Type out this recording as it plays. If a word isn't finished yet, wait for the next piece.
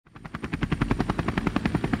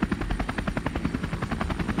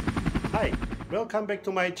Welcome back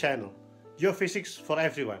to my channel, Geophysics for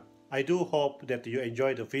Everyone. I do hope that you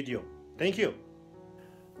enjoyed the video. Thank you.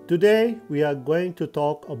 Today we are going to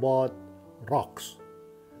talk about rocks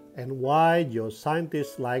and why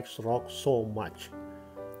geoscientists like rocks so much.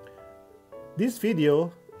 This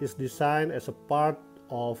video is designed as a part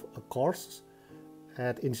of a course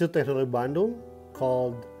at Institut Teknologi Bandung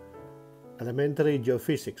called Elementary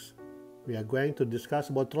Geophysics. We are going to discuss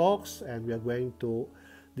about rocks and we are going to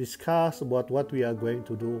discuss about what we are going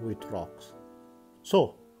to do with rocks.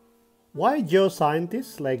 So, why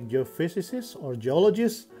geoscientists like geophysicists or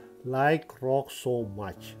geologists like rocks so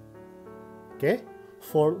much? Okay,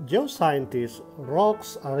 for geoscientists,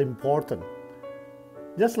 rocks are important.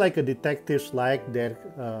 Just like a detectives like their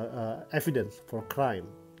evidence for crime.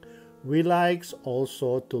 We like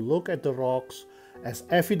also to look at the rocks as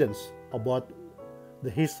evidence about the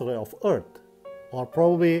history of Earth, or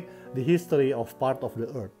probably the history of part of the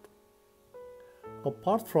Earth.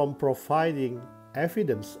 Apart from providing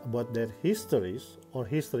evidence about their histories or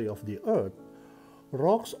history of the Earth,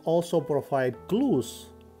 rocks also provide clues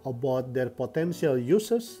about their potential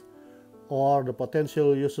uses or the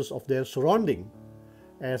potential uses of their surrounding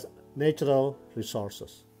as natural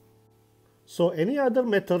resources. So any other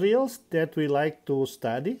materials that we like to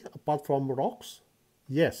study apart from rocks?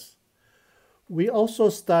 Yes. We also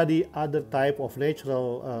study other type of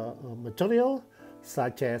natural material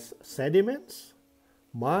such as sediments,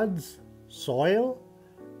 muds, soil,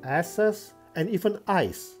 ashes, and even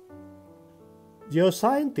ice.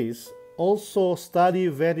 Geoscientists also study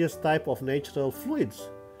various types of natural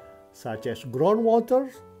fluids such as groundwater,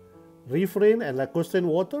 riverine and lacustrine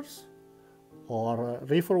waters, or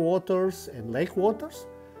river waters and lake waters,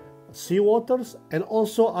 sea waters, and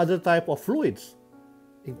also other types of fluids,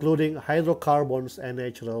 including hydrocarbons and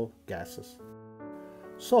natural gases.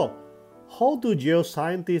 So, how do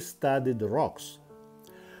geoscientists study the rocks?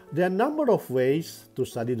 There are a number of ways to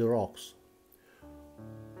study the rocks.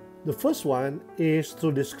 The first one is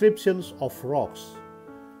through descriptions of rocks.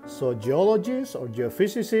 So, geologists or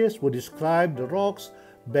geophysicists will describe the rocks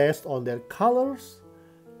based on their colors,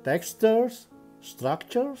 textures,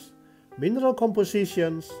 structures, mineral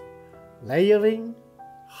compositions, layering,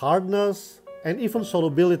 hardness, and even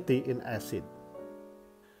solubility in acid.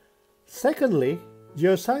 Secondly,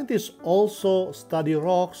 geoscientists also study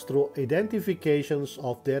rocks through identifications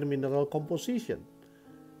of their mineral composition.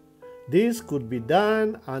 This could be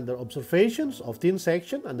done under observations of thin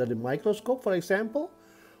section under the microscope, for example,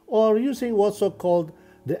 or using what's called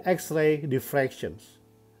the X-ray diffractions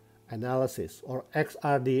analysis or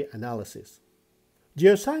XRD analysis.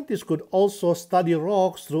 Geoscientists could also study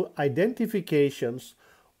rocks through identifications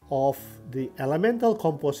of the elemental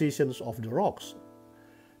compositions of the rocks.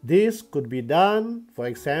 This could be done, for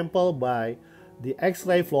example, by the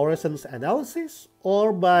X-ray fluorescence analysis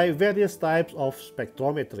or by various types of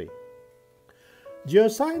spectrometry.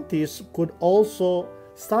 Geoscientists could also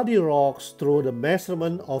study rocks through the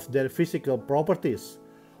measurement of their physical properties,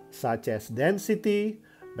 such as density,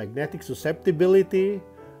 magnetic susceptibility,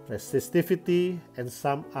 resistivity, and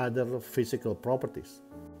some other physical properties.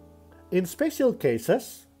 In special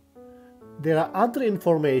cases, there are other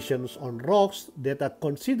informations on rocks that are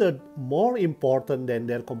considered more important than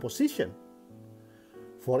their composition.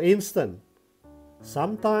 For instance,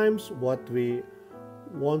 sometimes what we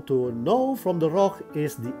want to know from the rock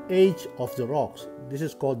is the age of the rocks. This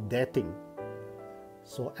is called dating.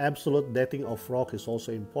 So absolute dating of rock is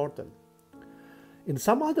also important. In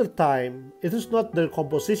some other time, it is not the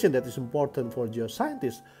composition that is important for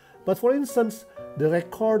geoscientists, but for instance, the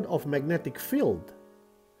record of magnetic field.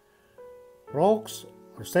 Rocks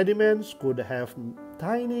or sediments could have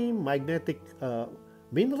tiny magnetic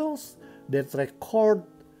minerals that record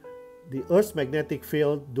the Earth's magnetic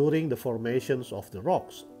field during the formations of the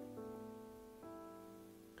rocks.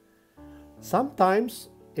 Sometimes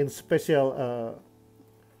in special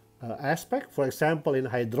aspect, for example in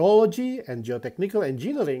hydrology and geotechnical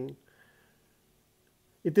engineering,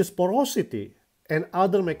 it is porosity and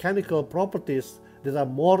other mechanical properties that are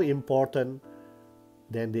more important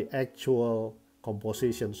than the actual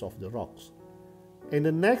compositions of the rocks. In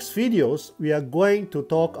the next videos, we are going to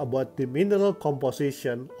talk about the mineral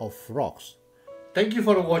composition of rocks. Thank you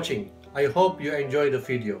for watching. I hope you enjoyed the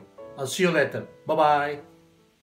video. I'll see you later. Bye-bye.